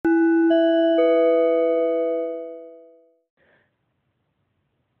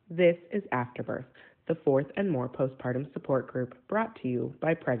This is Afterbirth, the fourth and more postpartum support group brought to you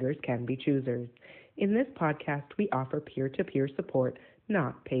by Preggers Can Be Choosers. In this podcast, we offer peer-to-peer support,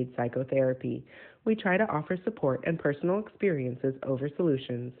 not paid psychotherapy. We try to offer support and personal experiences over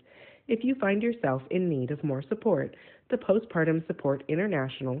solutions. If you find yourself in need of more support, the Postpartum Support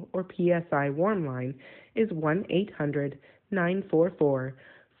International, or PSI Warm Line, is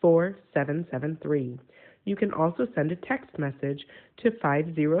 1-800-944-4773. You can also send a text message to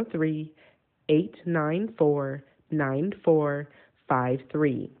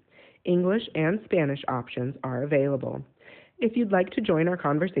 503-894-9453. English and Spanish options are available. If you'd like to join our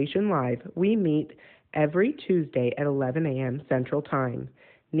conversation live, we meet every Tuesday at 11 a.m. Central Time.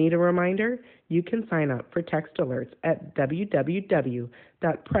 Need a reminder? You can sign up for text alerts at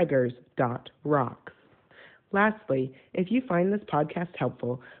www.preggers.rocks. Lastly, if you find this podcast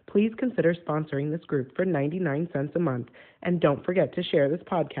helpful, please consider sponsoring this group for 99 cents a month, and don't forget to share this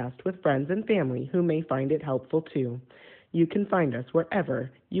podcast with friends and family who may find it helpful too. You can find us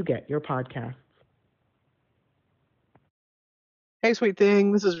wherever you get your podcasts. Hey, sweet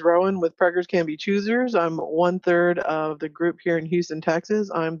thing. This is Rowan with Preggers Can Be Choosers. I'm 1/3 of the group here in Houston,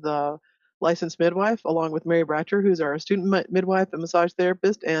 Texas. I'm the licensed midwife, along with Mary Bratcher, who's our student midwife and massage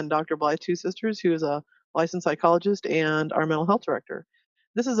therapist, and Dr. Blythe Two Sisters, who is a licensed psychologist and our mental health director.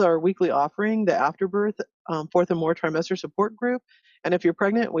 This is our weekly offering, the Afterbirth fourth and more trimester support group. And if you're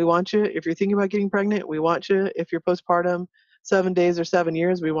pregnant, we want you. If you're thinking about getting pregnant, we want you. If you're postpartum, 7 days or 7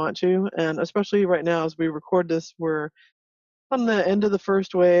 years, we want you. And especially right now, as we record this, we're on the end of the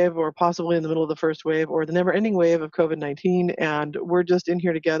first wave, or possibly in the middle of the first wave, or the never-ending wave of COVID-19, and we're just in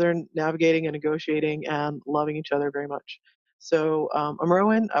here together, navigating and negotiating and loving each other very much. So I'm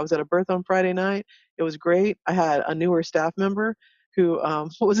Rowan. I was at a birth on Friday night. It was great. I had a newer staff member who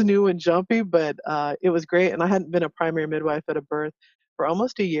was new and jumpy, but it was great, and I hadn't been a primary midwife at a birth for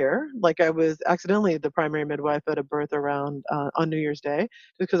almost a year. Like, I was accidentally the primary midwife at a birth around on New Year's Day,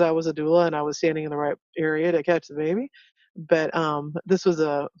 just because I was a doula and I was standing in the right area to catch the baby. But this was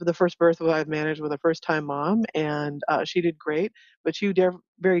the first birth that I've managed with a first-time mom, and she did great. But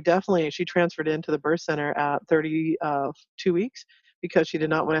very definitely, she transferred into the birth center at 32 weeks because she did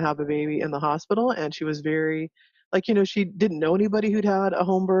not want to have a baby in the hospital, and she was very, like, she didn't know anybody who'd had a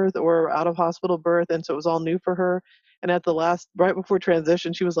home birth or out of hospital birth, and so it was all new for her. And at the right before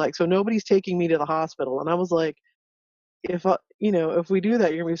transition, she was like, "So nobody's taking me to the hospital," and I was like, if we do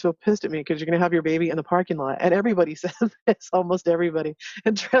that, you're gonna be so pissed at me because you're gonna have your baby in the parking lot. And everybody says this, almost everybody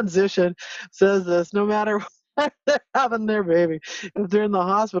in transition says this, no matter what they're having their baby. If they're in the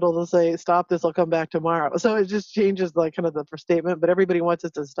hospital, they'll say, "Stop this, I'll come back tomorrow." So it just changes, like, kind of the statement, but everybody wants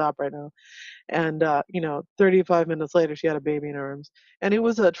it to stop right now. And 35 minutes later, she had a baby in her arms, and it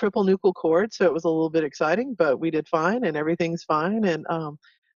was a triple nuchal cord, so it was a little bit exciting, but we did fine, and everything's fine. And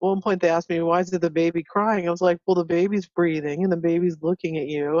at one point they asked me, "Why is the baby crying?" I was like, "Well, the baby's breathing and the baby's looking at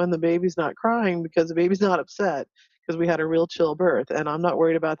you, and the baby's not crying because the baby's not upset, because we had a real chill birth, and I'm not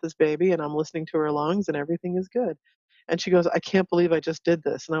worried about this baby, and I'm listening to her lungs, and everything is good." And she goes, "I can't believe I just did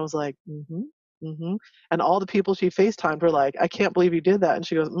this." And I was like, "Mm-hmm, mm-hmm." And all the people she FaceTimed were like, "I can't believe you did that." And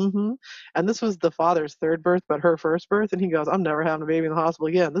she goes, "Mm-hmm." And this was the father's third birth, but her first birth. And he goes, "I'm never having a baby in the hospital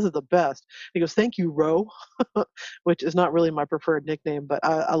again. This is the best." He goes, "Thank you, Ro," which is not really my preferred nickname, but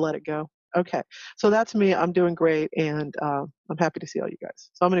I let it go. Okay, so that's me. I'm doing great, and I'm happy to see all you guys.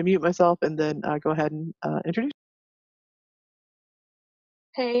 So I'm going to mute myself and then go ahead and introduce.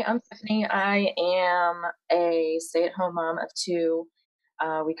 Hey, I'm Stephanie. I am a stay-at-home mom of two.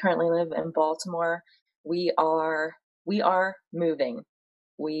 We currently live in Baltimore. We are moving.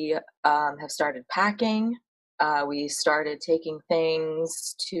 We have started packing. We started taking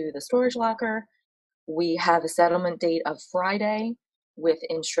things to the storage locker. We have a settlement date of Friday with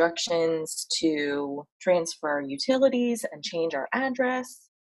instructions to transfer utilities and change our address.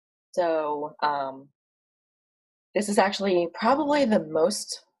 So this is actually probably the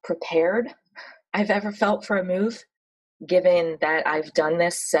most prepared I've ever felt for a move, given that I've done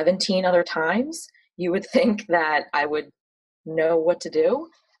this 17 other times. You would think that I would know what to do.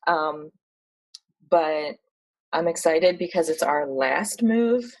 But I'm excited because it's our last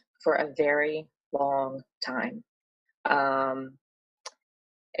move for a very long time.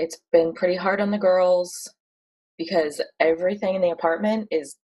 It's been pretty hard on the girls because everything in the apartment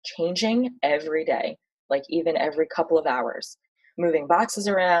is changing every day, like even every couple of hours. Moving boxes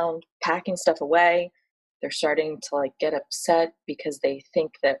around, packing stuff away. They're starting to get upset because they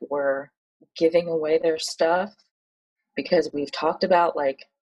think that we're giving away their stuff because we've talked about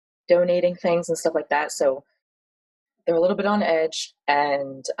donating things and stuff like that. So they're a little bit on edge,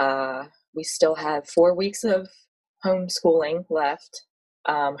 and we still have 4 weeks of homeschooling left.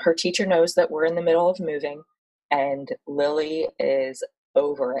 Her teacher knows that we're in the middle of moving, and Lily is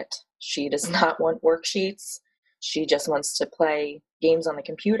over it. She does not want worksheets. She just wants to play games on the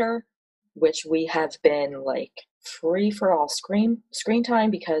computer, which we have been like free for all screen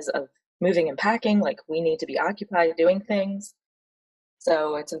time because of moving and packing. Like, we need to be occupied doing things.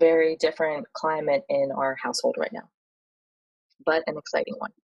 So it's a very different climate in our household right now, but an exciting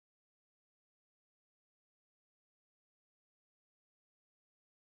one.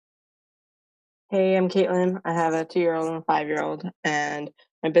 Hey, I'm Caitlin. I have a 2-year-old and a 5-year-old, and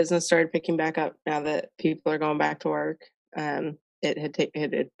my business started picking back up now that people are going back to work. It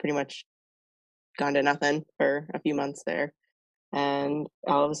had pretty much gone to nothing for a few months there, and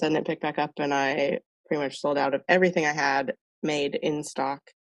all of a sudden it picked back up, and I pretty much sold out of everything I had made in stock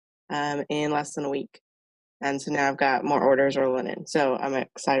in less than a week. And so now I've got more orders rolling in, so I'm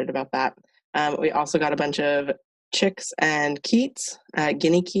excited about that. We also got a bunch of chicks and Keats,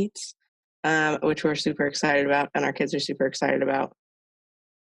 guinea Keats, which we're super excited about, and our kids are super excited about.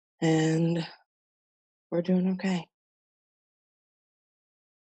 And we're doing okay.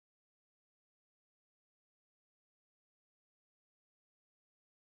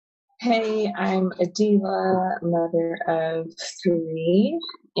 Hey, I'm Adila, mother of 3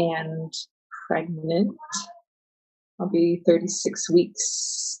 and pregnant. I'll be 36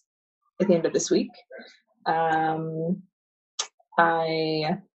 weeks at the end of this week. I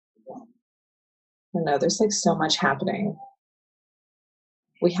don't know, there's like so much happening.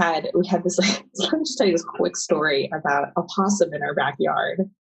 We had this, like, let me just tell you this quick story about a possum in our backyard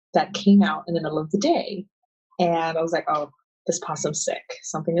that came out in the middle of the day. And I was like, oh, this possum's sick.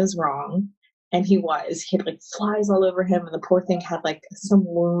 Something is wrong. And he had like flies all over him. And the poor thing had like some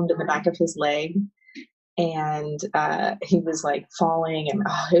wound in the back of his leg. And he was like falling. And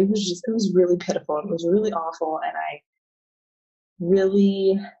it was really pitiful. It was really awful. And I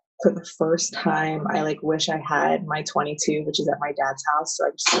really, for the first time, I like wish I had my 22, which is at my dad's house. So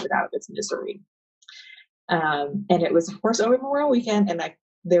I just took it out of its misery. And it was, of course, over Memorial Weekend. And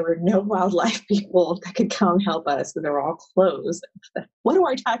there were no wildlife people that could come help us. And they were all closed. What do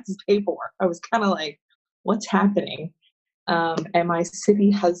our taxes pay for? I was kind of like, what's happening? And my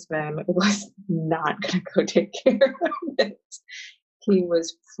city husband was not going to go take care of it. He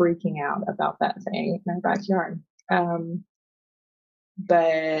was freaking out about that thing in our backyard.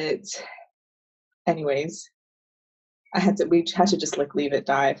 But anyways, we had to just like leave it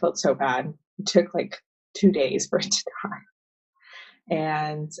die. I felt so bad. It took like 2 days for it to die.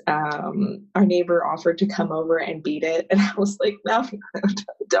 And our neighbor offered to come over and beat it. And I was like, no,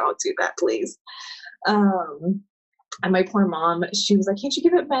 don't do that, please. And my poor mom, she was like, can't you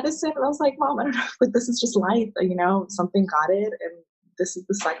give it medicine? And I was like, Mom, I don't know. Like, this is just life. You know, something got it. And this is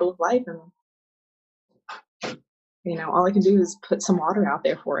the cycle of life. And, you know, all I can do is put some water out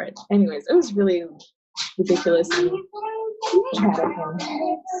there for it. Anyways, it was really ridiculous and traumatic.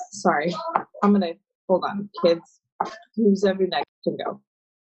 And sorry, I'm going to, hold on, kids. Who's ever next can go.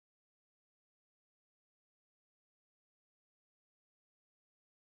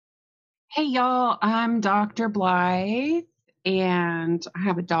 Hey y'all, I'm Dr. Blythe and I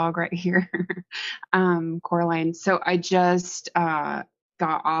have a dog right here, Coraline. So I just got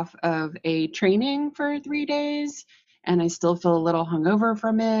off of a training for 3 days and I still feel a little hungover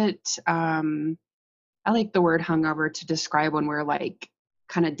from it. I like the word hungover to describe when we're like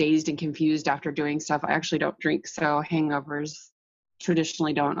kind of dazed and confused after doing stuff. I actually don't drink, so hangovers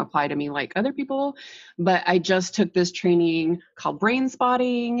traditionally don't apply to me like other people. But I just took this training called Brain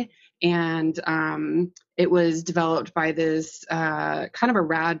Spotting, and it was developed by this kind of a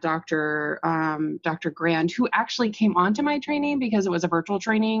rad doctor, Dr. Grand, who actually came onto my training because it was a virtual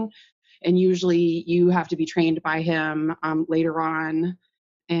training. And usually you have to be trained by him later on.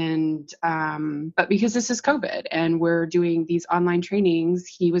 And but because this is COVID and we're doing these online trainings,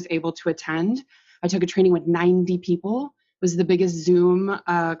 he was able to attend. I took a training with 90 people. It was the biggest Zoom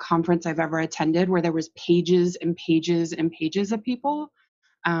conference I've ever attended, where there was pages and pages and pages of people.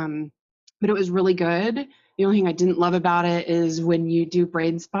 But it was really good. The only thing I didn't love about it is when you do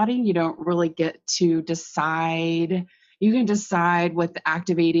brain spotting, you don't really get to decide. You can decide what the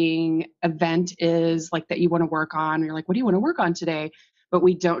activating event is, like that you want to work on. You're like, what do you want to work on today? But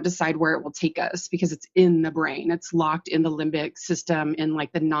we don't decide where it will take us because it's in the brain. It's locked in the limbic system in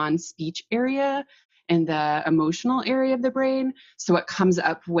like the non-speech area and the emotional area of the brain. So it comes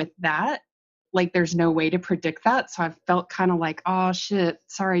up with that. Like there's no way to predict that. So I felt kind of like, oh shit,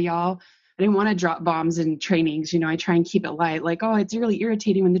 sorry y'all. I didn't want to drop bombs in trainings. You know, I try and keep it light. Like, oh, it's really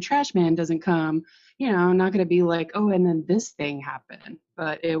irritating when the trash man doesn't come. You know, I'm not going to be like, oh, and then this thing happened.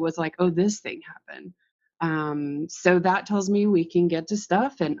 But it was like, oh, this thing happened. So that tells me we can get to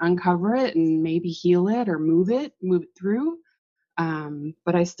stuff and uncover it and maybe heal it or move it through.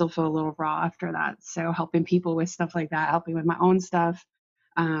 But I still feel a little raw after that. So helping people with stuff like that, helping with my own stuff.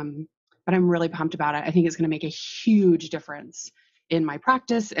 But I'm really pumped about it. I think it's going to make a huge difference in my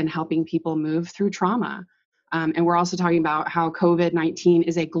practice and helping people move through trauma. And we're also talking about how COVID-19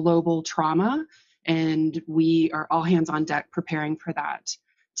 is a global trauma, and we are all hands on deck preparing for that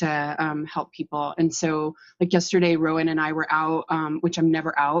to help people. And so like yesterday, Rowan and I were out, which I'm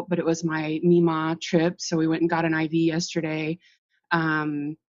never out, but it was my Mima trip. So we went and got an IV yesterday.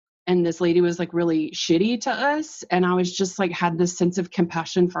 And this lady was like really shitty to us. And I was just like, had this sense of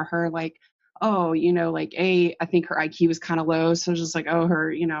compassion for her. Like, oh, like I think her IQ was kind of low. So I was just like, oh,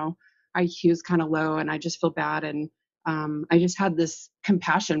 her, IQ is kind of low and I just feel bad. And I just had this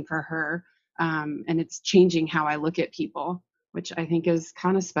compassion for her. And it's changing how I look at people, which I think is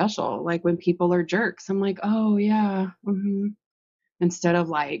kind of special. Like when people are jerks, I'm like, oh yeah. Mm-hmm. Instead of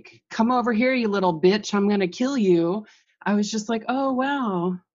like, come over here, you little bitch, I'm going to kill you. I was just like, oh,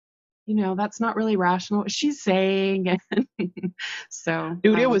 wow. That's not really rational what she's saying. So,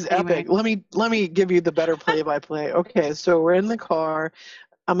 Dude, it was anyway. epic. Let me give you the better play-by-play. Okay, so we're in the car.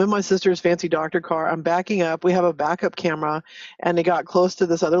 I'm in my sister's fancy doctor car. I'm backing up. We have a backup camera, and it got close to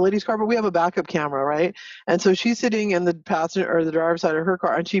this other lady's car, but we have a backup camera, right? And so she's sitting in the passenger or the driver's side of her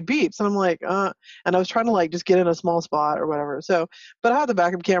car, and she beeps, and I'm like, and I was trying to like just get in a small spot or whatever. So, but I have the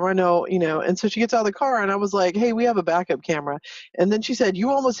backup camera, I know, and so she gets out of the car, and I was like, hey, we have a backup camera. And then she said,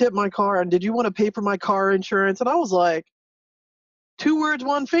 you almost hit my car, and did you want to pay for my car insurance? And I was like, 2 words,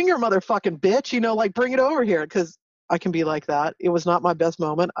 1 finger, motherfucking bitch, like bring it over here, because I can be like that. It was not my best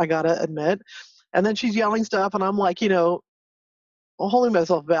moment, I gotta admit. And then she's yelling stuff, and I'm like, holding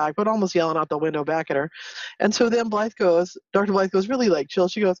myself back, but almost yelling out the window back at her. And so then Dr. Blythe goes really like chill.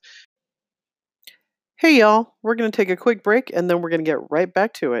 She goes, hey y'all, we're gonna take a quick break, and then we're gonna get right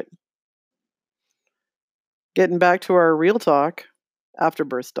back to it. Getting back to our real talk,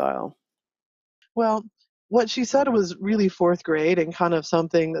 afterbirth style. Well, what she said was really 4th grade and kind of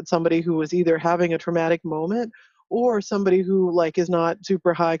something that somebody who was either having a traumatic moment or somebody who like is not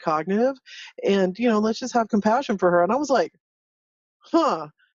super high cognitive, and let's just have compassion for her. And I was like,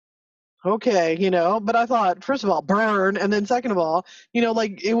 okay, but I thought, first of all, burn, and then second of all,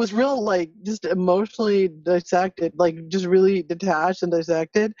 like it was real, like just emotionally dissected, like just really detached and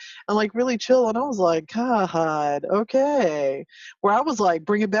dissected and like really chill. And I was like, God, okay. Where I was like,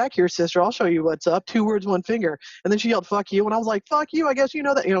 bring it back here, sister, I'll show you what's up. 2 words, 1 finger. And then she yelled, fuck you. And I was like, fuck you, I guess you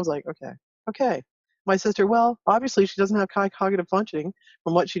know that. I was like, okay. My sister, well, obviously she doesn't have high cognitive functioning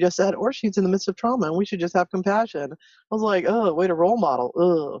from what she just said, or she's in the midst of trauma, and we should just have compassion. I was like, oh, way to role model.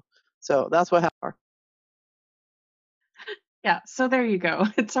 Ugh. So that's what happened. Yeah, so there you go.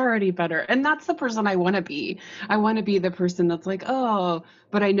 It's already better. And that's the person I want to be. I want to be the person that's like, oh,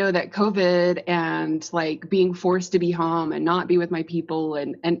 but I know that COVID and like being forced to be home and not be with my people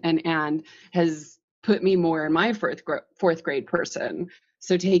and has put me more in my fourth grade person.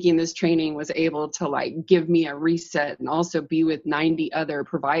 So taking this training was able to like give me a reset and also be with 90 other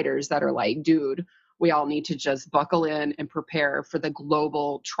providers that are like, dude, we all need to just buckle in and prepare for the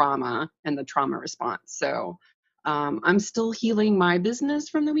global trauma and the trauma response. So I'm still healing my business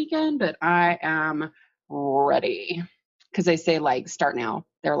from the weekend, but I am ready. Because they say like start now.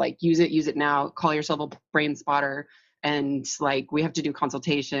 They're like use it now. Call yourself a brain spotter, and like we have to do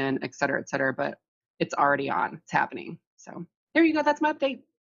consultation, et cetera, et cetera. But it's already on. It's happening. So there you go. That's my update.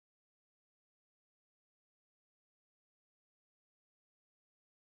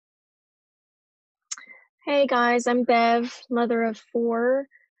 Hey guys, I'm Bev, mother of 4.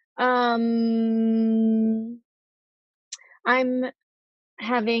 I'm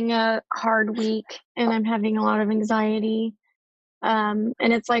having a hard week and I'm having a lot of anxiety. And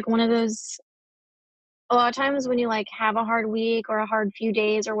it's like one of those, a lot of times when you like have a hard week or a hard few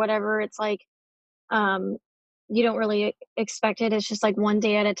days or whatever, it's like, you don't really expect it. It's just like one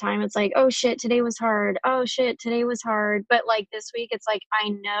day at a time. It's like, oh shit, today was hard. Oh shit, today was hard. But like this week, it's like, I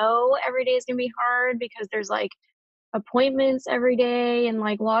know every day is going to be hard because there's like appointments every day and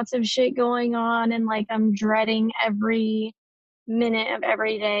like lots of shit going on. And like, I'm dreading every minute of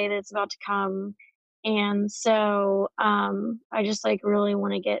every day that's about to come. And so, I just like really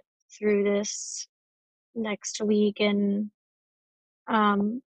want to get through this next week and,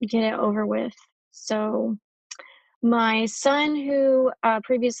 get it over with. So, my son, who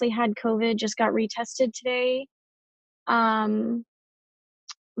previously had COVID, just got retested today.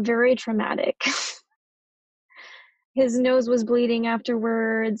 Very traumatic. His nose was bleeding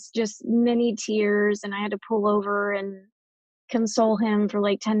afterwards, just many tears, and I had to pull over and console him for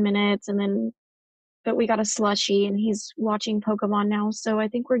like 10 minutes and then but we got a slushie and he's watching Pokemon now, so I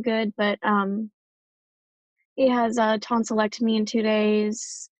think we're good. But he has a tonsillectomy in 2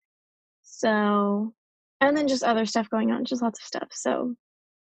 days, so, and then just other stuff going on, just lots of stuff. So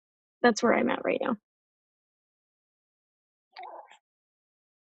that's where I'm at right now.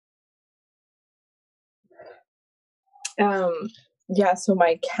 Yeah, so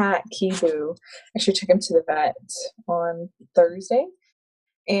my cat Kibu, actually took him to the vet on Thursday,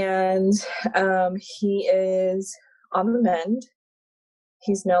 and he is on the mend.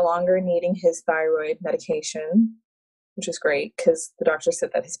 He's no longer needing his thyroid medication, which is great because the doctor said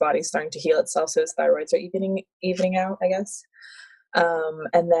that his body's starting to heal itself, so his thyroids are evening out, I guess.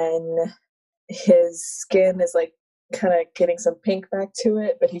 And then his skin is like kind of getting some pink back to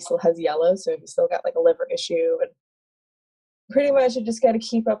it, but he still has yellow, so he's still got like a liver issue. And pretty much I just got to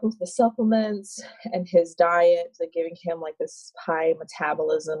keep up with the supplements and his diet, like giving him like this high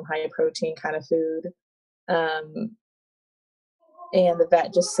metabolism, high protein kind of food. And the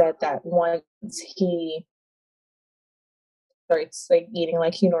vet just said that once he starts like eating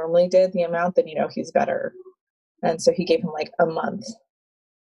like he normally did, the amount, then he's better. And so he gave him like a month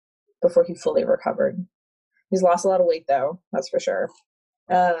before he fully recovered. He's lost a lot of weight though, that's for sure.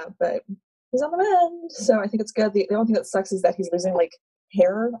 But he's on the mend, so I think it's good. The only thing that sucks is that he's losing like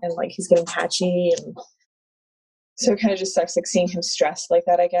hair and like he's getting patchy, and so it kind of just sucks like seeing him stressed like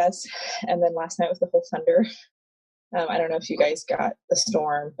that, I guess. And then last night with the whole thunder, I don't know if you guys got the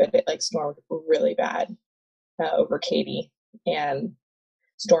storm, but it like stormed really bad over Katy, and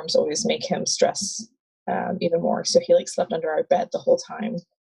storms always make him stress even more. So he like slept under our bed the whole time.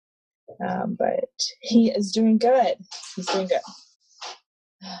 But he is doing good. He's doing good.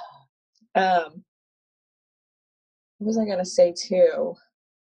 What was I gonna say too?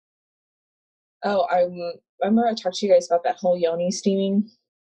 Oh, I remember I talked to you guys about that whole yoni steaming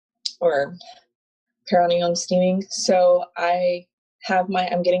or perineum steaming. So I'm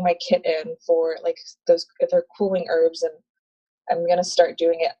getting my kit in for like those, they're cooling herbs, and I'm gonna start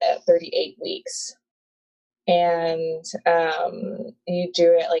doing it at 38 weeks. And you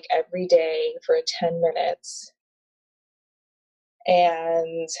do it like every day for 10 minutes.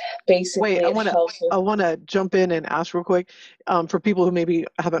 And basically, wait, I want to jump in and ask real quick for people who maybe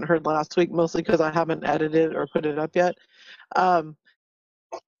haven't heard last week, mostly because I haven't edited or put it up yet.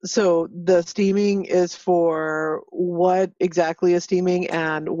 So the steaming is for what exactly is steaming,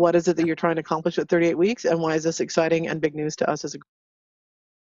 and what is it that you're trying to accomplish at 38 weeks, and why is this exciting and big news to us as a group?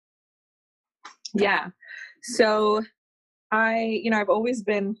 Yeah. So I've always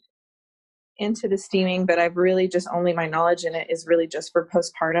been into the steaming, but I've really just only my knowledge in it is really just for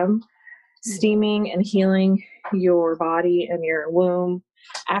postpartum. Steaming and healing your body and your womb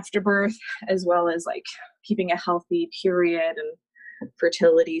after birth, as well as like keeping a healthy period and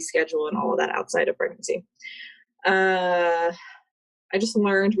fertility schedule and all of that outside of pregnancy. I just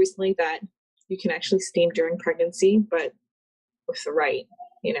learned recently that you can actually steam during pregnancy, but with the right,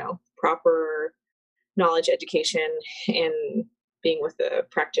 proper knowledge, education, and being with a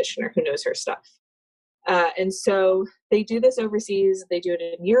practitioner who knows her stuff. And so they do this overseas. They do it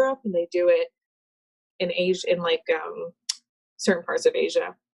in Europe, and they do it in Asia, in like certain parts of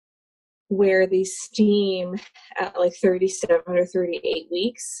Asia, where they steam at like 37 or 38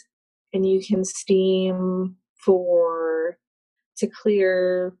 weeks, and you can steam to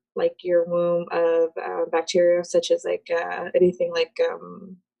clear like your womb of bacteria such as like anything like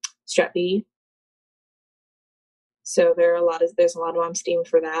strep B. So there's a lot of steam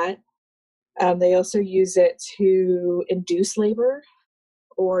for that. They also use it to induce labor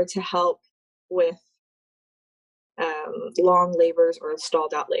or to help with long labors or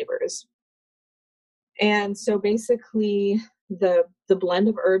stalled out labors. And so basically the blend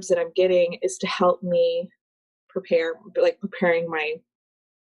of herbs that I'm getting is to help me preparing my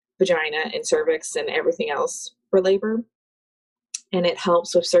vagina and cervix and everything else for labor. And it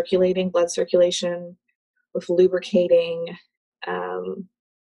helps with blood circulation, with lubricating,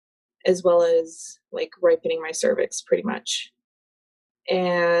 as well as like ripening my cervix pretty much.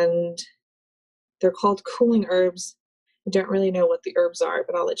 And they're called cooling herbs. I don't really know what the herbs are,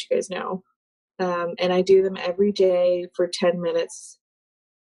 but I'll let you guys know. And I do them every day for 10 minutes.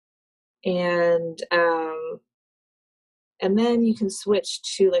 And then you can switch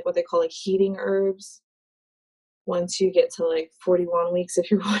to like what they call like heating herbs once you get to like 41 weeks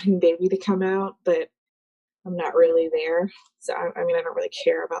if you're wanting baby to come out, but I'm not really there. So I don't really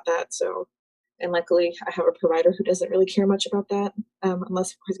care about that. So, and luckily I have a provider who doesn't really care much about that,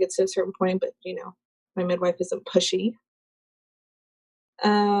 unless it gets to a certain point, but my midwife isn't pushy.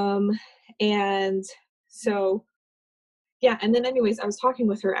 And so yeah, and then anyways, I was talking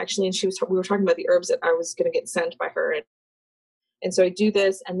with her actually, and we were talking about the herbs that I was going to get sent by her, and so I do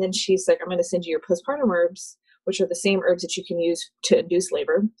this, and then she's like, I'm going to send you your postpartum herbs, which are the same herbs that you can use to induce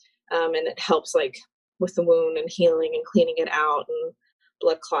labor, and it helps like with the wound and healing and cleaning it out and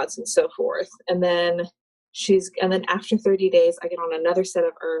blood clots and so forth. And then after 30 days, I get on another set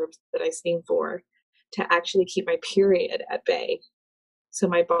of herbs that I steam for to actually keep my period at bay, so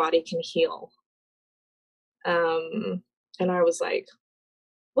my body can heal. And I was like,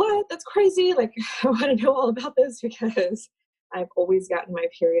 what? That's crazy. Like, I want to know all about this because I've always gotten my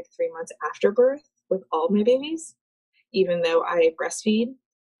period 3 months after birth with all my babies, even though I breastfeed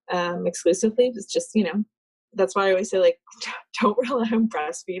exclusively. It's just, that's why I always say, like, don't rely on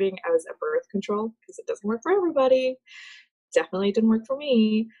breastfeeding as a birth control because it doesn't work for everybody. Definitely didn't work for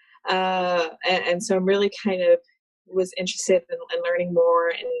me. And so I'm really kind of was interested in learning more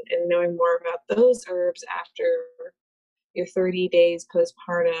and knowing more about those herbs after your 30 days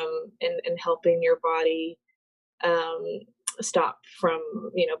postpartum and helping your body stop from,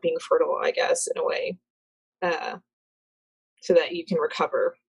 being fertile, I guess, in a way, so that you can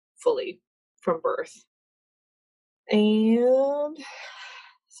recover fully from birth. And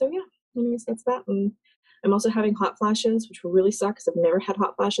so, yeah, anyways, that's that. And I'm also having hot flashes, which will really suck because I've never had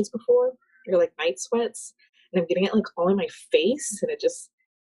hot flashes before. They're like night sweats, and I'm getting it like all in my face, and it just,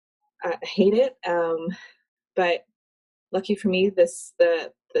 I hate it. But lucky for me, I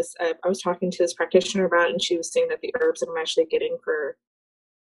was talking to this practitioner about it, and she was saying that the herbs that I'm actually getting for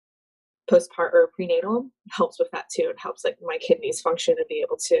postpartum or prenatal helps with that too. It helps like my kidneys function and be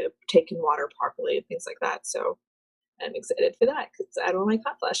able to take in water properly and things like that. So I'm excited for that because I don't like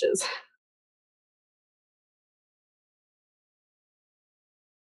hot flashes.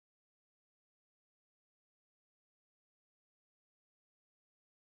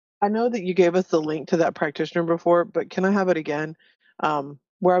 I know that you gave us the link to that practitioner before, but can I have it again?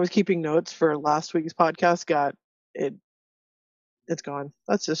 Where I was keeping notes for last week's podcast, it's gone.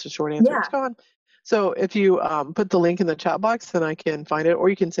 That's just a short answer. Yeah. It's gone. So if you put the link in the chat box, then I can find it, or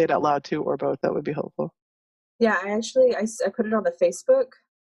you can say it out loud too, or both. That would be helpful. Yeah, I put it on the Facebook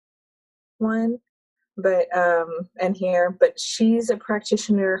one, but but she's a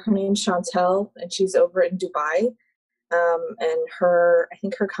practitioner. Her name's Chantel, and she's over in Dubai. And I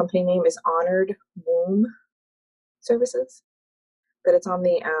think her company name is Honored Womb Services, but it's on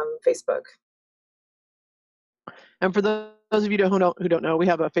the Facebook. And for those of you who don't know, we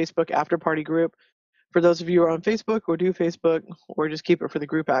have a Facebook after party group. For those of you who are on Facebook or do Facebook, or just keep it for the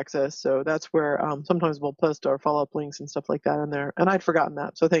group access. So that's where sometimes we'll post our follow-up links and stuff like that in there. And I'd forgotten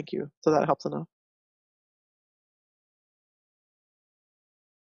that, so thank you. So that helps enough.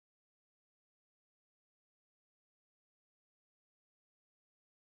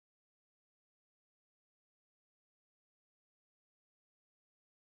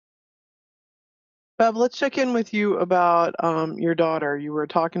 Bev, let's check in with you about your daughter. You were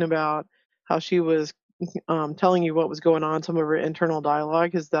talking about how she was telling you what was going on, some of her internal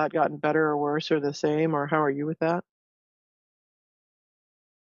dialogue. Has that gotten better or worse or the same, or how are you with that?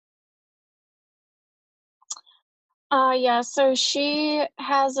 Yeah, so she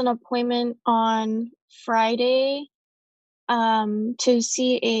has an appointment on Friday to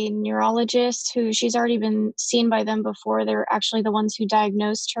see a neurologist who she's already been seen by them before. They're actually the ones who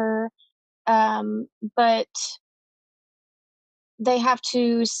diagnosed her. But they have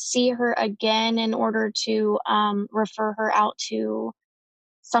to see her again in order to refer her out to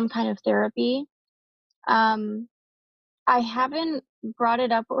some kind of therapy. I haven't brought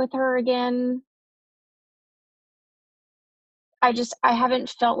it up with her again. I haven't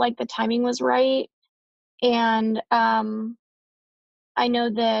felt like the timing was right. And I know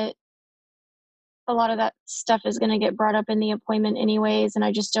that a lot of that stuff is going to get brought up in the appointment anyways, and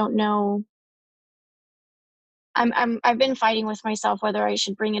I just don't know. I've been fighting with myself whether I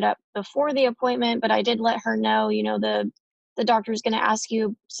should bring it up before the appointment, but I did let her know, the doctor's going to ask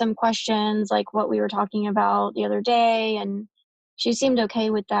you some questions like what we were talking about the other day, and she seemed okay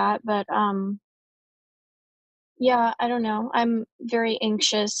with that. But yeah, I don't know. I'm very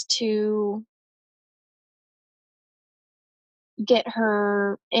anxious to get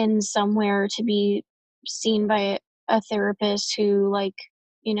her in somewhere to be seen by a therapist who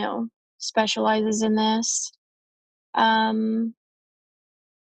specializes in this.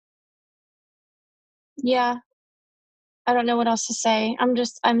 Yeah, I don't know what else to say.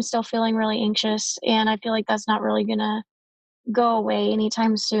 I'm still feeling really anxious, and I feel like that's not really gonna go away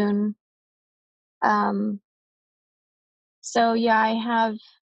anytime soon. So yeah,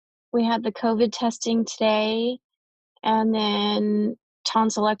 we had the COVID testing today, and then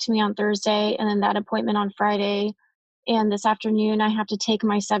tonsillectomy on Thursday, and then that appointment on Friday. And this afternoon, I have to take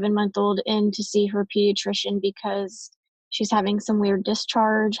my 7-month-old in to see her pediatrician because she's having some weird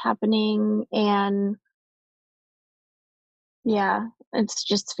discharge happening. And yeah, it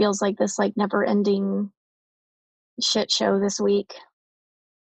just feels like this like never ending shit show this week.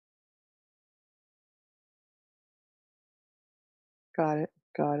 Got it.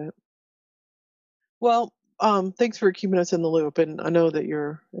 Well, thanks for keeping us in the loop, and I know that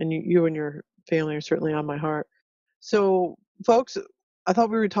you and your family are certainly on my heart. So, folks, I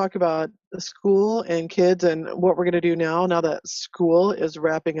thought we would talk about the school and kids and what we're going to do now that school is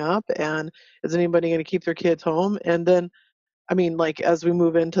wrapping up, and is anybody going to keep their kids home? And then, I mean, like as we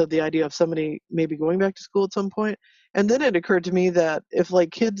move into the idea of somebody maybe going back to school at some point, and then it occurred to me that if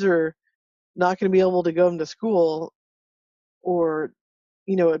like kids are not going to be able to go into school, or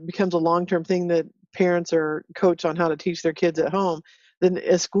it becomes a long-term thing that parents are coached on how to teach their kids at home, then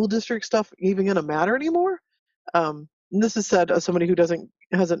is school district stuff even going to matter anymore? And this is said as somebody who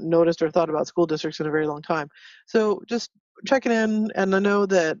hasn't noticed or thought about school districts in a very long time. So just checking in, and I know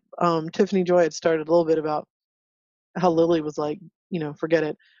that Tiffany Joy had started a little bit about how Lily was like, forget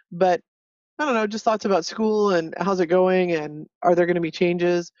it. But I don't know, just thoughts about school and how's it going, and are there going to be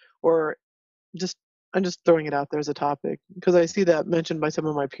changes, or just I'm just throwing it out there as a topic because I see that mentioned by some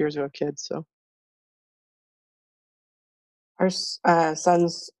of my peers who have kids. So Our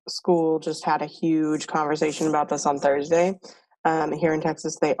son's school just had a huge conversation about this on Thursday. Here in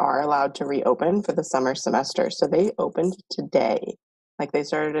Texas, they are allowed to reopen for the summer semester. So they opened today. Like they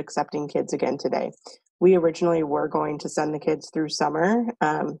started accepting kids again today. We originally were going to send the kids through summer.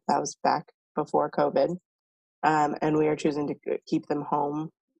 That was back before COVID. And we are choosing to keep them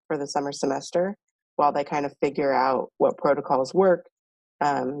home for the summer semester while they kind of figure out what protocols work.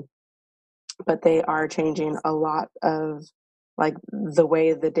 But they are changing a lot of like the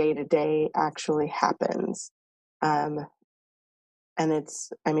way the day-to-day actually happens. And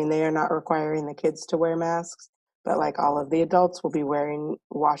they are not requiring the kids to wear masks, but like all of the adults will be wearing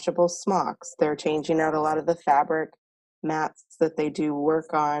washable smocks. They're changing out a lot of the fabric mats that they do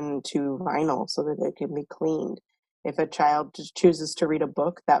work on to vinyl so that it can be cleaned. If a child chooses to read a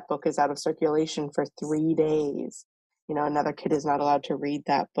book, that book is out of circulation for 3 days. Another kid is not allowed to read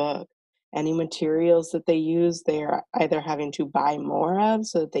that book. Any materials that they use, they are either having to buy more of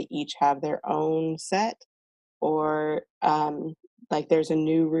so that they each have their own set, or like there's a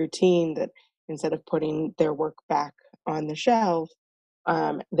new routine that instead of putting their work back on the shelf,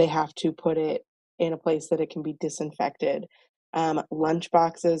 they have to put it in a place that it can be disinfected. Lunch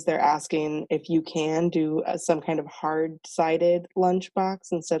boxes, they're asking if you can do some kind of hard-sided lunch box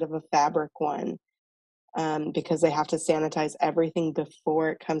instead of a fabric one, because they have to sanitize everything before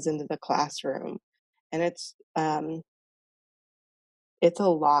it comes into the classroom. And it's a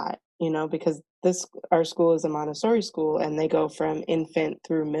lot, because our school is a Montessori school and they go from infant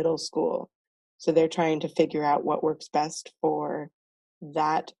through middle school. So they're trying to figure out what works best for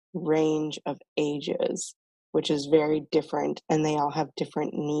that range of ages, which is very different, and they all have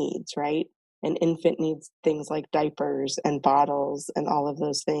different needs, right? An infant needs things like diapers and bottles and all of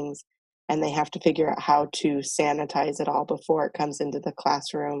those things, and they have to figure out how to sanitize it all before it comes into the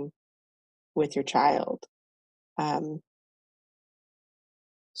classroom with your child.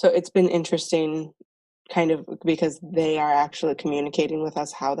 So it's been interesting kind of because they are actually communicating with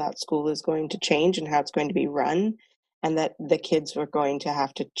us how that school is going to change and how it's going to be run, and that the kids are going to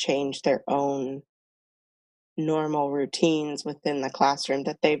have to change their own normal routines within the classroom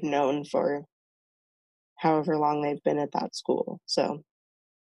that they've known for however long they've been at that school. So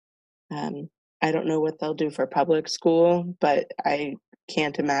I don't know what they'll do for public school, but I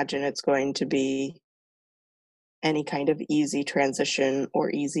can't imagine it's going to be any kind of easy transition or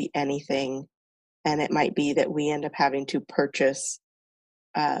easy anything. And it might be that we end up having to purchase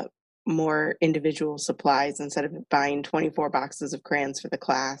more individual supplies instead of buying 24 boxes of crayons for the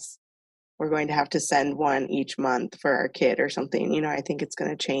class. We're going to have to send one each month for our kid or something. I think it's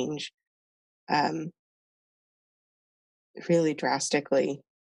going to change really drastically.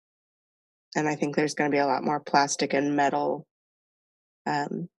 And I think there's going to be a lot more plastic and metal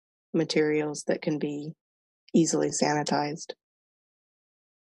materials that can be easily sanitized.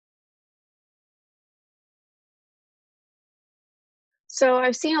 So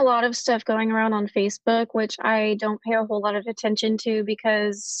I've seen a lot of stuff going around on Facebook, which I don't pay a whole lot of attention to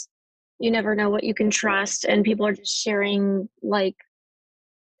because you never know what you can trust, and people are just sharing like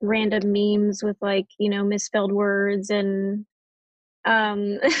random memes with like, misspelled words, and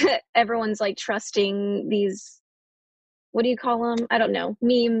everyone's like trusting these, what do you call them? I don't know,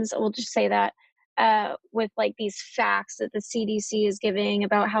 memes, we'll just say that, with like these facts that the CDC is giving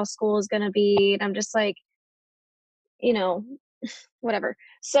about how school is going to be. And I'm just like, you know, whatever.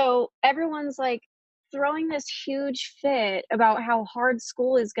 So everyone's like throwing this huge fit about how hard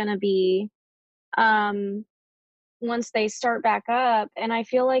school is going to be once they start back up. And I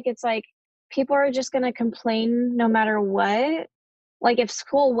feel like it's like people are just going to complain no matter what. Like if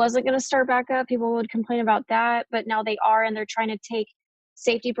school wasn't going to start back up, people would complain about that, but now they are, and they're trying to take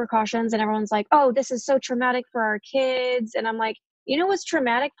safety precautions, and everyone's like, oh, this is so traumatic for our kids. And I'm like, you know what's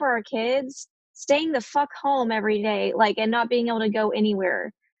traumatic for our kids? Staying the fuck home every day, like, and not being able to go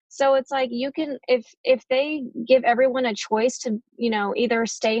anywhere. So it's like, you can, if they give everyone a choice to, you know, either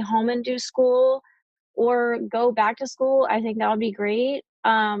stay home and do school or go back to school, I think that would be great.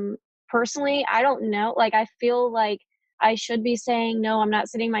 Personally, I don't know. Like, I feel like I should be saying, no, I'm not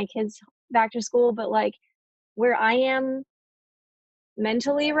sending my kids back to school. But like where I am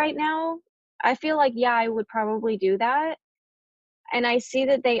mentally right now, I feel like, yeah, I would probably do that. And I see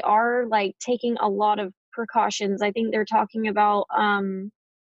that they are like taking a lot of precautions. I think they're talking about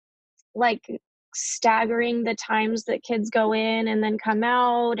like staggering the times that kids go in and then come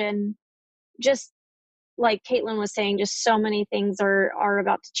out, and just like Caitlin was saying, just so many things are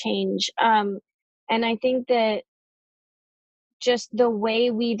about to change. And I think that just the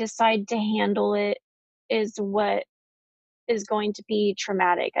way we decide to handle it is what is going to be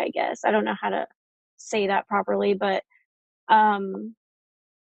traumatic, I guess. I don't know how to say that properly, but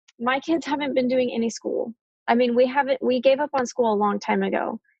my kids haven't been doing any school. I mean, we gave up on school a long time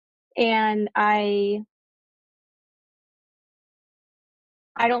ago, and I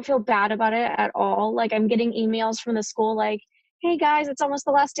don't feel bad about it at all. Like, I'm getting emails from the school like, hey guys, it's almost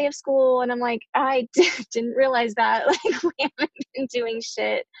the last day of school. And I'm like, I didn't realize that. Like, we haven't been doing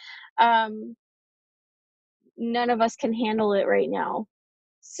shit. None of us can handle it right now.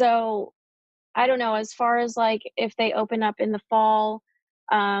 So I don't know, as far as like if they open up in the fall,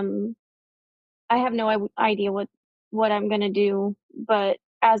 I have no idea what I'm going to do. But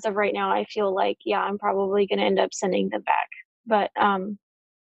as of right now, I feel like, yeah, I'm probably going to end up sending them back. But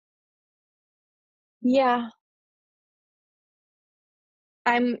yeah,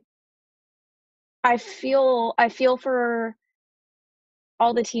 I feel for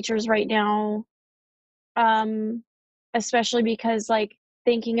all the teachers right now, especially because like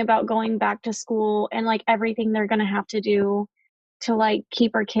thinking about going back to school and like everything they're going to have to do to like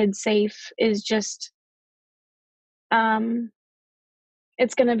keep our kids safe is just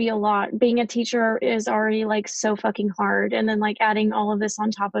it's going to be a lot. Being a teacher is already like so fucking hard, and then like adding all of this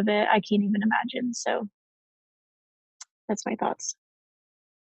on top of it, I can't even imagine. So that's my thoughts.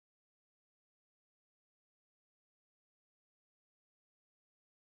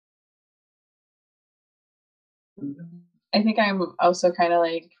 I think I'm also kind of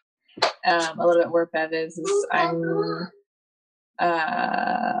like a little bit where Bev is I'm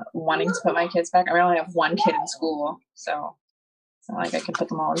wanting to put my kids back. I only have one kid in school, so it's not like I can put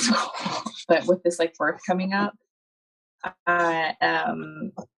them all in school. But with this like birth coming up,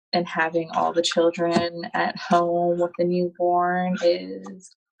 and having all the children at home with the newborn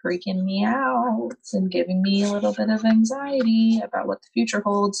is freaking me out and giving me a little bit of anxiety about what the future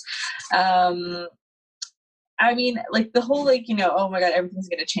holds. I mean, like the whole, like, you know, oh my God, everything's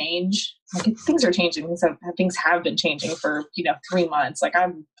going to change. Like things are changing. Things have been changing for, 3 months. Like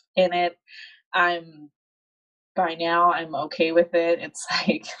I'm in it. By now I'm okay with it. It's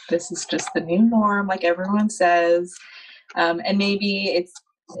like, this is just the new norm, like everyone says. And maybe it's,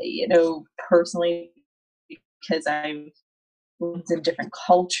 personally because I've lived in different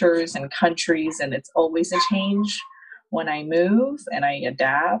cultures and countries, and it's always a change when I move and I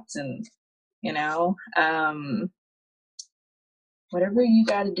adapt, and whatever you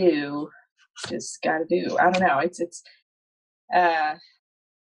got to do, just got to do. I don't know. It's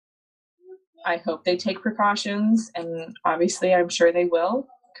I hope they take precautions, and obviously I'm sure they will,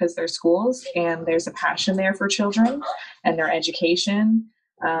 because they're schools and there's a passion there for children and their education.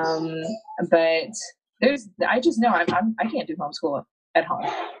 But I just know I can't do homeschool at home.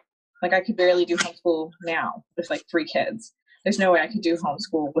 Like I could barely do homeschool now with like 3 kids. There's no way I could do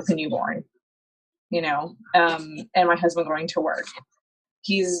homeschool with a newborn, and my husband going to work.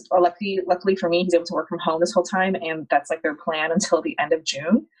 He's luckily for me, he's able to work from home this whole time. And that's like their plan until the end of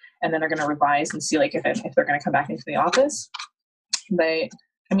June. And then they're going to revise and see like if they're going to come back into the office. But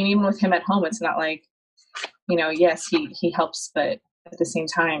I mean, even with him at home, it's not like, yes, he helps, but at the same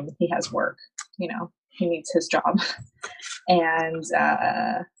time, he has work, he needs his job. And,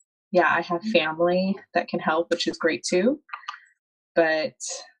 yeah, I have family that can help, which is great too. But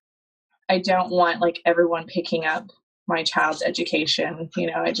I don't want like everyone picking up my child's education.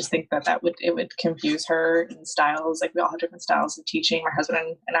 I just think that it would confuse her in styles. Like we all have different styles of teaching. My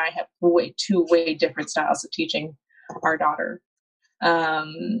husband and I have two way different styles of teaching our daughter.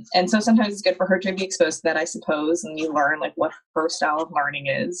 And so sometimes it's good for her to be exposed to that, I suppose, and you learn like what her style of learning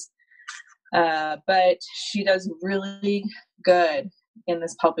is. But she does really good in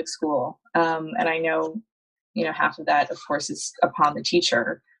this public school. And I know, half of that, of course, is upon the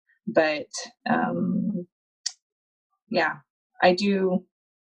teacher. But yeah, I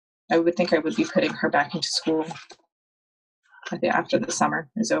would think I would be putting her back into school after the summer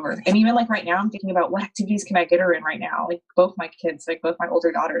is over. And even like right now, I'm thinking about what activities can I get her in right now? Like both my kids, like both my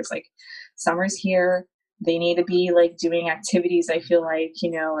older daughters, like summer's here. They need to be like doing activities. I feel like,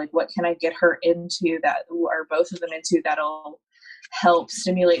 like what can I get her into that, or both of them into, that'll help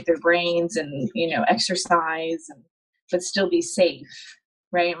stimulate their brains and, exercise but still be safe.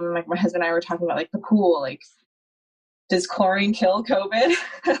 Right. And like my husband and I were talking about like the pool, like, does chlorine kill COVID?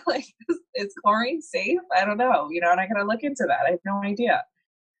 Like, is chlorine safe? I don't know, and I gotta look into that. I have no idea.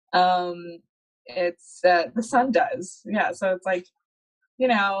 It's the sun does. Yeah. So it's like,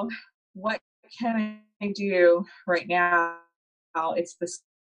 what can I do right now? It's the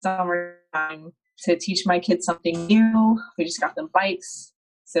summertime to teach my kids something new. We just got them bikes.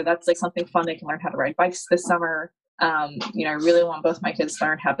 So that's like something fun. They can learn how to ride bikes this summer. I really want both my kids to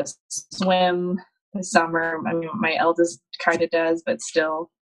learn how to swim this summer. I mean, my eldest kind of does, but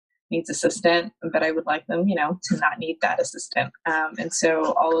still needs assistant, but I would like them, to not need that assistant. And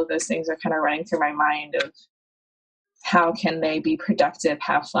so all of those things are kind of running through my mind of how can they be productive,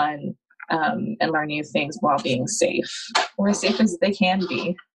 have fun, and learn new things while being safe, or as safe as they can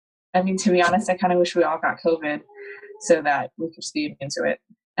be. I mean, to be honest, I kind of wish we all got COVID so that we could just be into it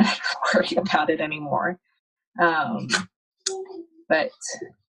and not worry about it anymore. But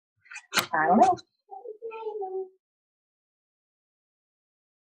I don't know.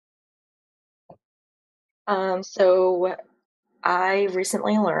 So I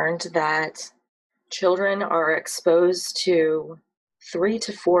recently learned that children are exposed to 3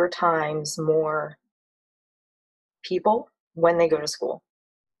 to 4 times more people when they go to school,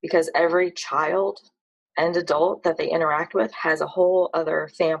 because every child and adult that they interact with has a whole other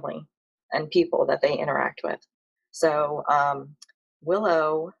family and people that they interact with. So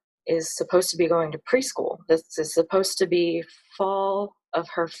Willow is supposed to be going to preschool. This is supposed to be fall of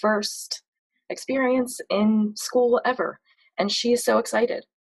her first experience in school ever, and she is so excited.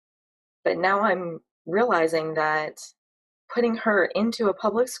 But now I'm realizing that putting her into a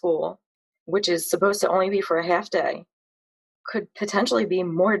public school, which is supposed to only be for a half day, could potentially be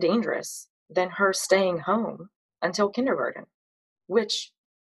more dangerous than her staying home until kindergarten, which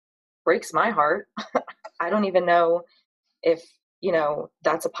breaks my heart. I don't even know if,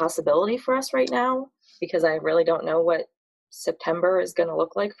 that's a possibility for us right now, because I really don't know what September is going to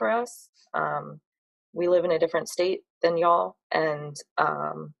look like for us. We live in a different state than y'all, and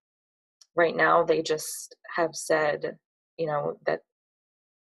right now they just have said, that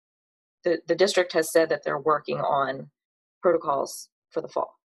the district has said that they're working on protocols for the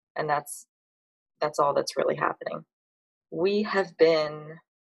fall, and that's all that's really happening. We have been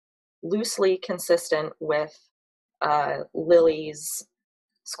loosely consistent with Lily's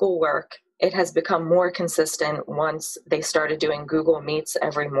schoolwork. It has become more consistent once they started doing Google Meets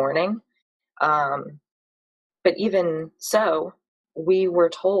every morning. But even so, we were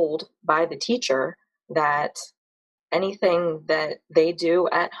told by the teacher that anything that they do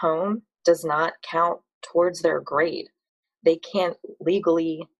at home does not count towards their grade. They can't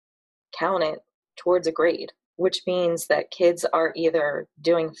legally count it towards a grade, which means that kids are either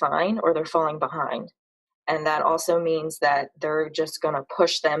doing fine or they're falling behind. And that also means that they're just going to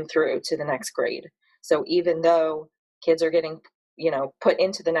push them through to the next grade. So even though kids are getting, put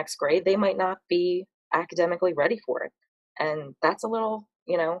into the next grade, they might not be academically ready for it. And that's a little,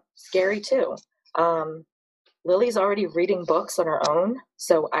 scary too. Lily's already reading books on her own,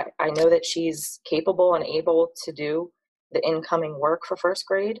 so I know that she's capable and able to do the incoming work for first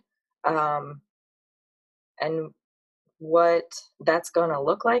grade. And what that's going to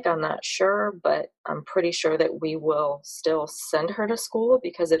look like, I'm not sure, but I'm pretty sure that we will still send her to school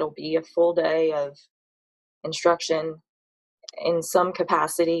because it'll be a full day of instruction in some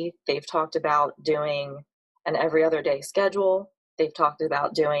capacity. They've talked about doing an every other day schedule. They've talked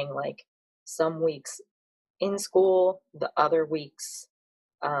about doing like some weeks in school, the other weeks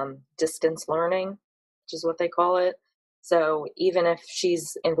distance learning, which is what they call it. So even if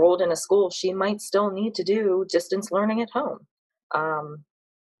she's enrolled in a school, she might still need to do distance learning at home.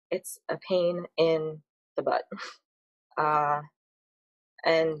 It's a pain in the butt.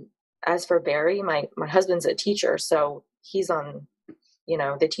 And as for Barry, my husband's a teacher, so he's on,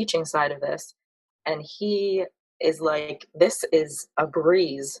 the teaching side of this. And he is like, this is a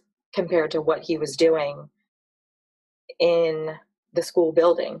breeze compared to what he was doing in the school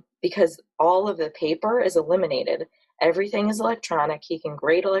building because all of the paper is eliminated. Everything is electronic. He can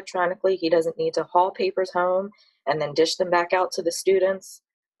grade electronically. He doesn't need to haul papers home and then dish them back out to the students.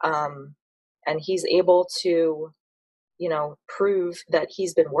 And he's able to, prove that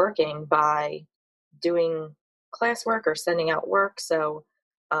he's been working by doing classwork or sending out work. So,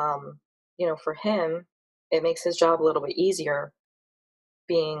 for him, it makes his job a little bit easier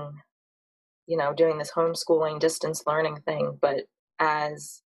being, doing this homeschooling distance learning thing. But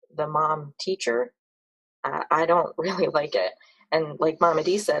as the mom teacher, I don't really like it. And like Mama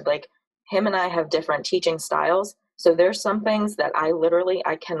D said, like him and I have different teaching styles. So there's some things that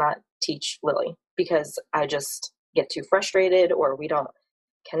I cannot teach Lily because I just get too frustrated or we don't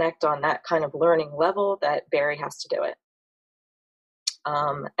connect on that kind of learning level that Barry has to do it.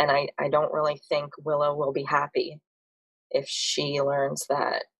 And I don't really think Willow will be happy if she learns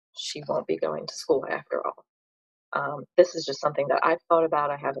that she won't be going to school after all. This is just something that I've thought about.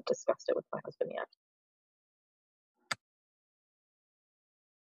 I haven't discussed it with my husband yet.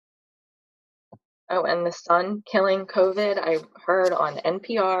 Oh, and the sun killing COVID, I heard on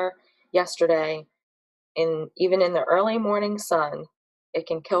NPR yesterday, even in the early morning sun, it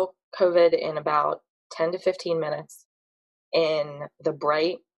can kill COVID in about 10 to 15 minutes. In the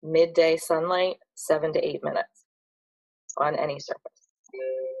bright midday sunlight, 7 to 8 minutes on any surface.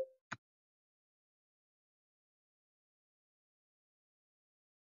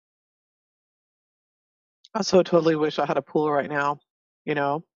 I so totally wish I had a pool right now,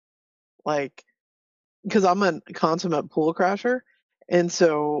 like, because I'm a consummate pool crasher. And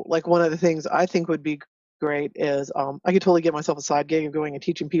so, like, one of the things I think would be great is I could totally get myself a side gig of going and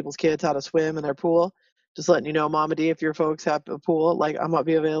teaching people's kids how to swim in their pool. Just letting you know, Mama D, if your folks have a pool, like, I might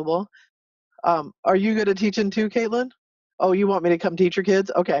be available. Are you good at teaching too, Caitlin? Oh, you want me to come teach your kids?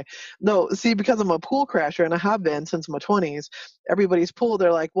 Okay. No, see, because I'm a pool crasher and I have been since my 20s, everybody's pool,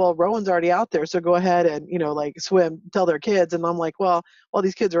 they're like, well, Rowan's already out there, so go ahead and, like swim, tell their kids. And I'm like, well, while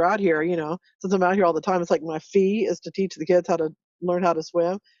these kids are out here, since I'm out here all the time, it's like my fee is to teach the kids how to learn how to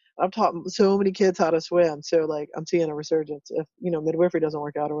swim. I've taught so many kids how to swim. So, like, I'm seeing a resurgence. If, midwifery doesn't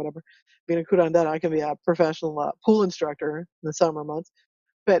work out or whatever, being a kudos on that, I can be a professional pool instructor in the summer months.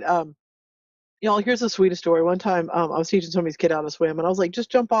 But, here's the sweetest story. One time, I was teaching somebody's kid how to swim, and I was like, just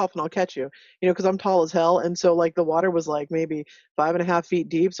jump off and I'll catch you, because I'm tall as hell. And so, like, the water was like maybe 5.5 feet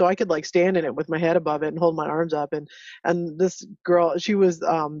deep. So I could like stand in it with my head above it and hold my arms up. And this girl, she was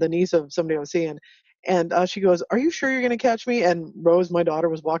the niece of somebody I was seeing. And she goes, are you sure you're going to catch me? And Rose, my daughter,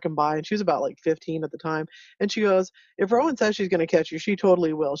 was walking by, and she was about like 15 at the time. And she goes, if Rowan says she's going to catch you, she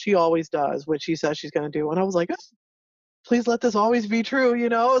totally will. She always does what she says she's going to do. And I was like, please let this always be true.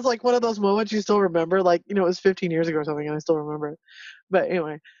 It was like one of those moments you still remember, like, it was 15 years ago or something, and I still remember it. But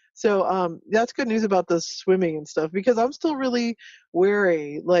anyway, so that's good news about the swimming and stuff, because I'm still really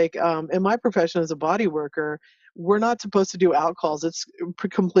wary. Like, in my profession as a body worker, we're not supposed to do outcalls. It's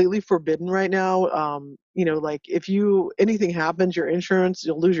completely forbidden right now. Like, if anything happens,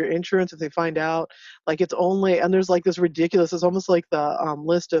 you'll lose your insurance if they find out. Like, it's only, and there's like this ridiculous, it's almost like the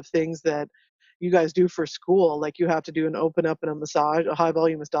list of things that you guys do for school. Like, you have to do an open up and a high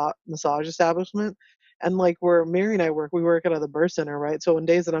volume massage establishment. And like where Mary and I work, we work out of the birth center, right? So on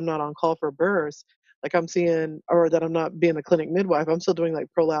days that I'm not on call for births, like or that I'm not being a clinic midwife, I'm still doing like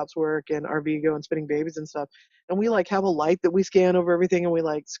prolapse work and RVGO and spinning babies and stuff. And we like have a light that we scan over everything, and we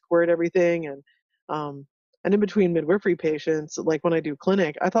like squirt everything. And in between midwifery patients, like when I do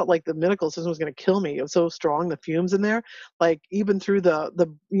clinic, I thought like the medical system was going to kill me. It was so strong, the fumes in there, like even through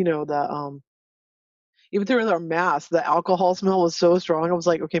even through our mask, the alcohol smell was so strong. I was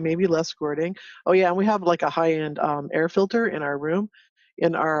like, okay, maybe less squirting. Oh yeah, and we have like a high-end air filter in our room,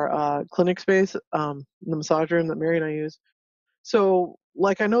 in our clinic space, the massage room that Mary and I use. So,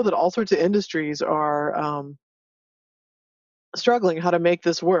 like, I know that all sorts of industries are struggling how to make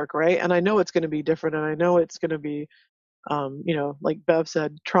this work, right? And I know it's going to be different, and I know it's going to be, like Bev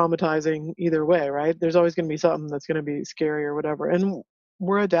said, traumatizing either way, right? There's always going to be something that's going to be scary or whatever. And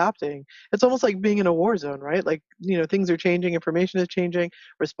we're adapting. It's almost like being in a war zone, right? Like, things are changing, information is changing,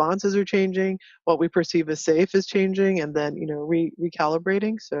 responses are changing, what we perceive as safe is changing, and then,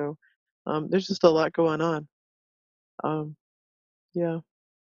 recalibrating. So there's just a lot going on. Yeah.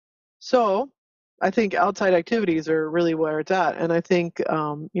 So I think outside activities are really where it's at. And I think,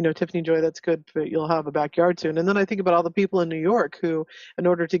 Tiffany Joy, that's good, but you'll have a backyard soon. And then I think about all the people in New York who, in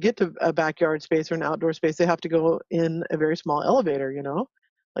order to get to a backyard space or an outdoor space, they have to go in a very small elevator,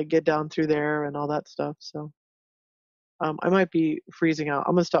 like get down through there and all that stuff. So I might be freezing out.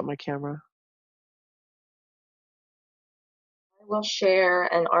 I'm going to stop my camera. I will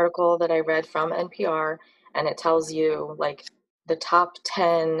share an article that I read from NPR, and it tells you like the top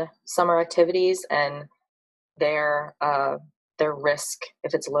 10 summer activities and their risk,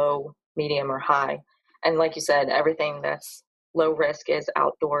 if it's low, medium, or high. And like you said, everything that's low risk is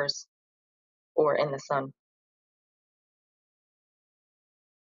outdoors or in the sun.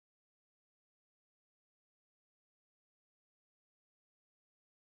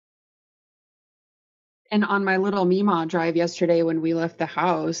 And on my little Mima drive yesterday when we left the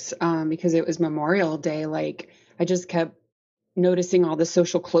house, because it was Memorial Day, like I just kept noticing all the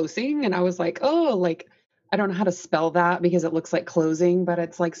social closing, and I was like, oh, like I don't know how to spell that because it looks like closing, but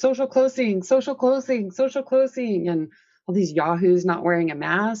it's like social closing, social closing, social closing, and all these yahoos not wearing a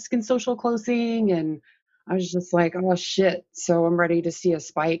mask and social closing, and I was just like, oh shit. So I'm ready to see a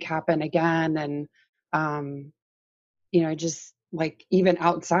spike happen again, and just like even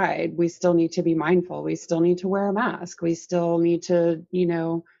outside, we still need to be mindful. We still need to wear a mask. We still need to,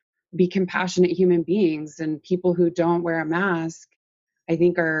 be compassionate human beings. And people who don't wear a mask, I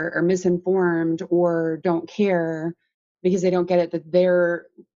think are misinformed or don't care because they don't get it that they're,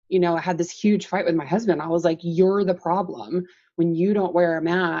 I had this huge fight with my husband. I was like, you're the problem. When you don't wear a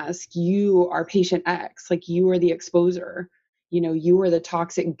mask, you are patient X, like you are the exposer, you are the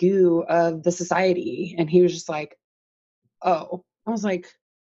toxic goo of the society. And he was just like, oh, I was like,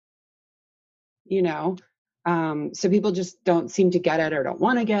 so people just don't seem to get it or don't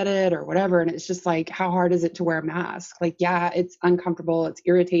want to get it or whatever. And it's just like, how hard is it to wear a mask? Like, yeah, it's uncomfortable. It's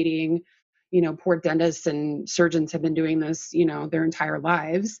irritating. Poor dentists and surgeons have been doing this, their entire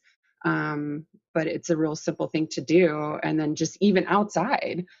lives. But it's a real simple thing to do. And then just even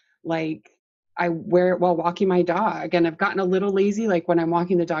outside, like I wear it while walking my dog, and I've gotten a little lazy. Like when I'm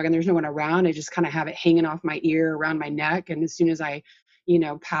walking the dog and there's no one around, I just kind of have it hanging off my ear around my neck. And as soon as I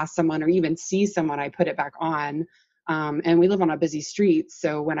pass someone or even see someone, I put it back on. And we live on a busy street.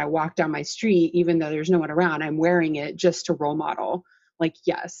 So when I walk down my street, even though there's no one around, I'm wearing it just to role model. Like,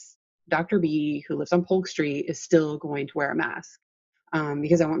 yes, Dr. B, who lives on Polk Street, is still going to wear a mask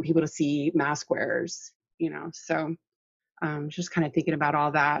because I want people to see mask wearers, So just kind of thinking about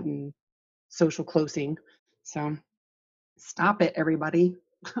all that and social closing. So stop it, everybody.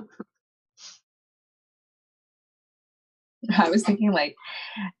 I was thinking like,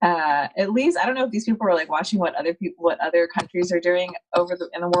 at least I don't know if these people are like watching what other countries are doing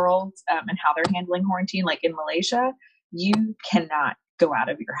in the world, and how they're handling quarantine. Like in Malaysia, you cannot go out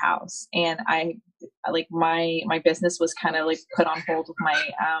of your house, and I like my business was kind of like put on hold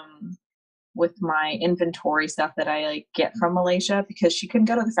with my inventory stuff that I like get from Malaysia because she couldn't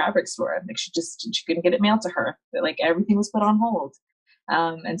go to the fabric store. Like she couldn't get it mailed to her. Like everything was put on hold.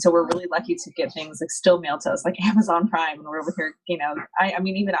 And so we're really lucky to get things like still mailed to us, like Amazon Prime, and we're over here, I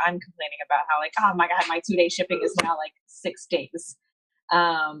mean, even I'm complaining about how like, oh my God, my 2-day shipping is now like 6 days,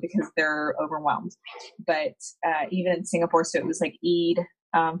 because they're overwhelmed. But, even in Singapore, so it was like Eid,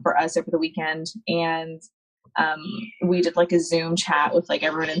 for us over the weekend. And, we did like a Zoom chat with like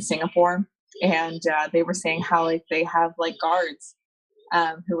everyone in Singapore, and, they were saying how like they have like guards,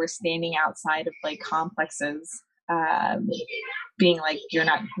 who were standing outside of like complexes, being like, you're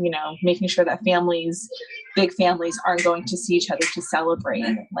not, making sure that big families aren't going to see each other to celebrate.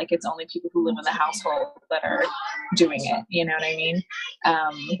 Like it's only people who live in the household that are doing it. You know what I mean?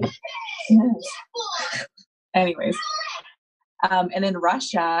 Anyways, and in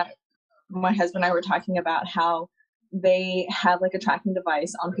Russia, my husband and I were talking about how they have like a tracking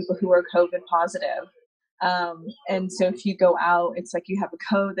device on people who are COVID positive. And so if you go out, it's like you have a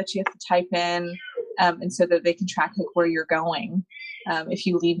code that you have to type in, and so that they can track like where you're going, if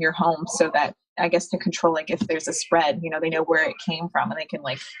you leave your home, so that I guess to control like if there's a spread, they know where it came from and they can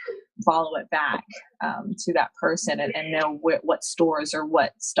like follow it back, to that person and know what stores or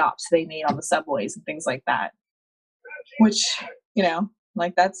what stops they made on the subways and things like that. Which,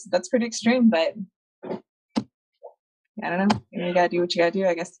 like that's pretty extreme, but I don't know. You gotta do what you gotta do,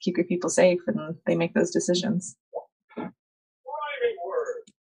 I guess, to keep your people safe, and they make those decisions.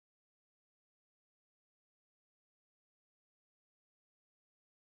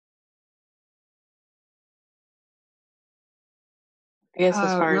 I guess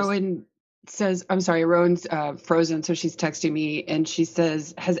as far as Rowan says, I'm sorry, Rowan's frozen, so she's texting me, and she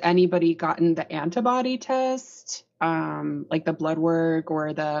says, has anybody gotten the antibody test, like the blood work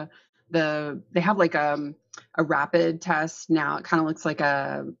or they have like a rapid test now. It kind of looks like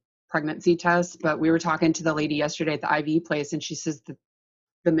a pregnancy test, but we were talking to the lady yesterday at the IV place, and she says that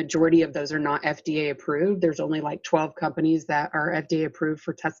the majority of those are not FDA approved. There's only like 12 companies that are FDA approved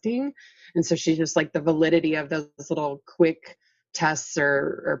for testing. And so she's just like, the validity of those little quick tests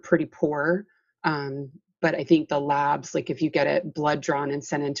are pretty poor. But I think the labs, like if you get it blood drawn and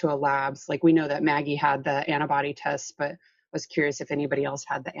sent into a labs, like we know that Maggie had the antibody test, but was curious if anybody else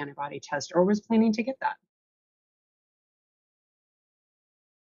had the antibody test or was planning to get that.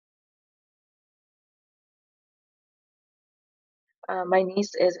 My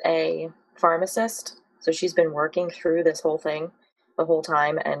niece is a pharmacist, so she's been working through this whole thing the whole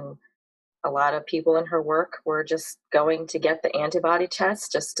time, and a lot of people in her work were just going to get the antibody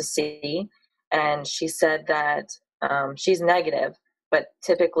test just to see. And she said that she's negative, but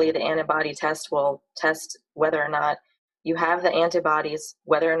typically the antibody test will test whether or not you have the antibodies,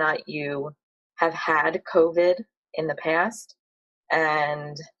 whether or not you have had COVID in the past,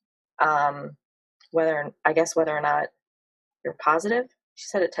 and whether or not you're positive. She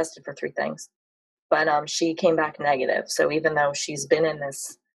said it tested for 3 things, but she came back negative. So even though she's been in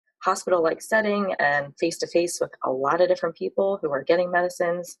this hospital-like setting and face-to-face with a lot of different people who are getting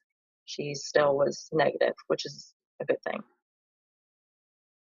medicines, she still was negative, which is a good thing.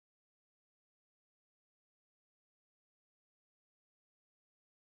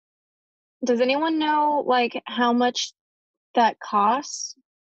 Does anyone know like how much that costs?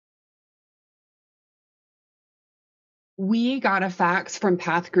 We got a fax from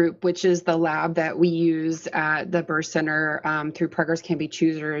Path Group, which is the lab that we use at the birth center through Preggers Can Be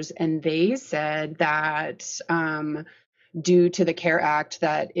Choosers, and they said that due to the CARE Act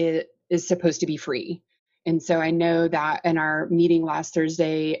that it is supposed to be free. And so I know that in our meeting last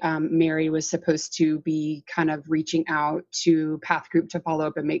Thursday, Mary was supposed to be kind of reaching out to Path Group to follow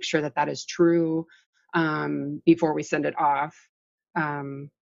up and make sure that that is true before we send it off.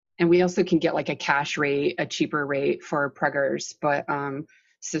 And we also can get like a cash rate, a cheaper rate for Preggers. But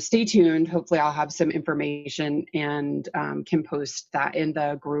so stay tuned. Hopefully I'll have some information and can post that in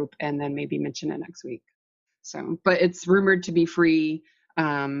the group and then maybe mention it next week. So, but it's rumored to be free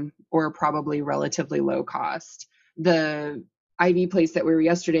or probably relatively low cost. The IV place that we were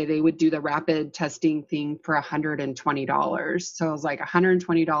yesterday, they would do the rapid testing thing for $120. So I was like,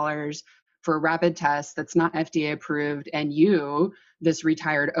 $120 for a rapid test that's not FDA approved, and you, this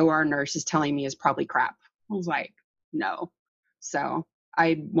retired OR nurse, is telling me is probably crap. I was like, no. So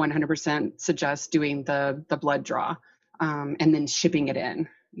I 100% suggest doing the blood draw and then shipping it in,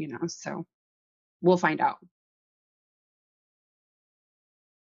 so we'll find out.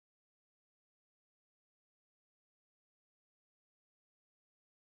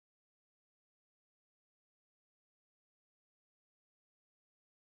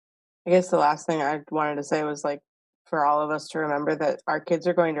 I guess the last thing I wanted to say was like for all of us to remember that our kids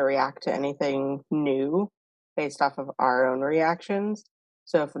are going to react to anything new based off of our own reactions.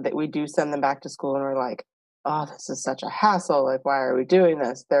 So if we do send them back to school and we're like, oh, this is such a hassle, like why are we doing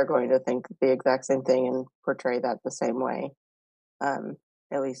this? They're going to think the exact same thing and portray that the same way.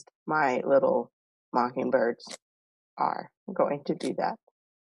 At least my little mockingbirds are going to do that.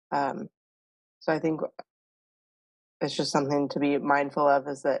 So I think it's just something to be mindful of,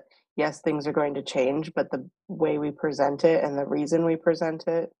 is that yes, things are going to change, but the way we present it and the reason we present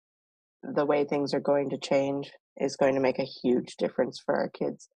it, the way things are going to change is going to make a huge difference for our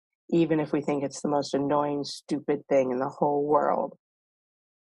kids. Even if we think it's the most annoying, stupid thing in the whole world,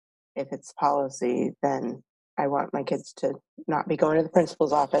 if it's policy, then I want my kids to not be going to the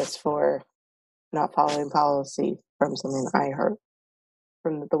principal's office for not following policy from something I heard,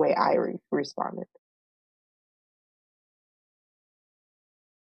 from the way I responded.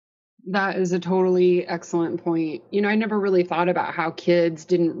 That is a totally excellent point. I never really thought about how kids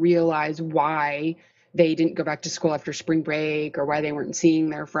didn't realize why they didn't go back to school after spring break or why they weren't seeing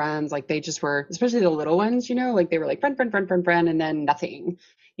their friends. Like they just were, especially the little ones, like they were like friend, and then nothing,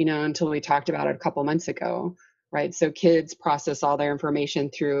 until we talked about it a couple months ago, right? So kids process all their information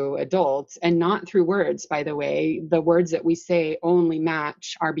through adults and not through words, by the way. The words that we say only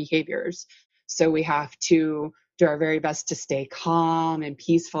match our behaviors. So we have to do our very best to stay calm and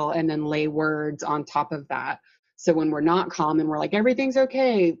peaceful and then lay words on top of that. So when we're not calm and we're like, everything's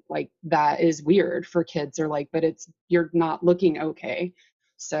okay, like that is weird for kids. Or like, but you're not looking okay.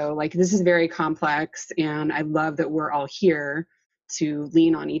 So like, this is very complex. And I love that we're all here to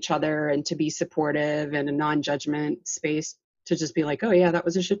lean on each other and to be supportive and a non-judgment space to just be like, oh yeah, that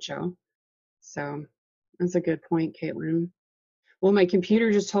was a shit show. So that's a good point, Caitlin. Well, my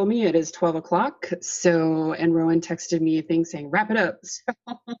computer just told me it is 12 o'clock. So, and Rowan texted me a thing saying, wrap it up. So,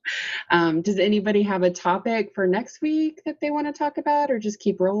 does anybody have a topic for next week that they want to talk about, or just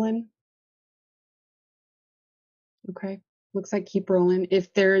keep rolling? Okay. Looks like keep rolling.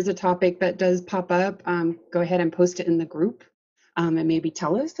 If there is a topic that does pop up, go ahead and post it in the group. and maybe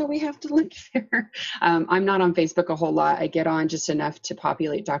tell us that we have to look there. I'm not on Facebook a whole lot. I get on just enough to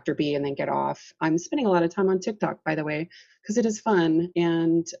populate Dr. B and then get off. I'm spending a lot of time on TikTok, by the way, because it is fun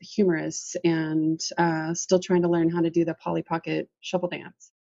and humorous, and still trying to learn how to do the Polly Pocket shuffle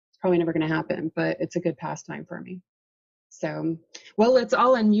dance. It's probably never going to happen, but it's a good pastime for me. So, well, let's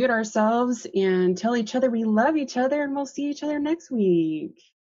all unmute ourselves and tell each other we love each other, and we'll see each other next week.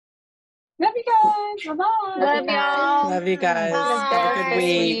 Love you guys. Bye-bye. Love y'all. Love you guys. Have a good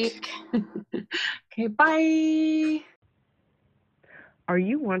week. Okay, bye. Are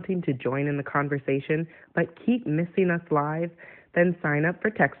you wanting to join in the conversation but keep missing us live? Then sign up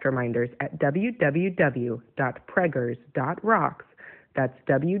for text reminders at www.preggers.rocks. That's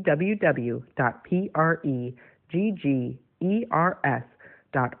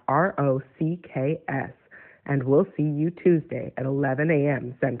www.preggers.rocks. And we'll see you Tuesday at 11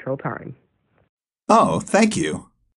 a.m. Central Time. Oh, thank you.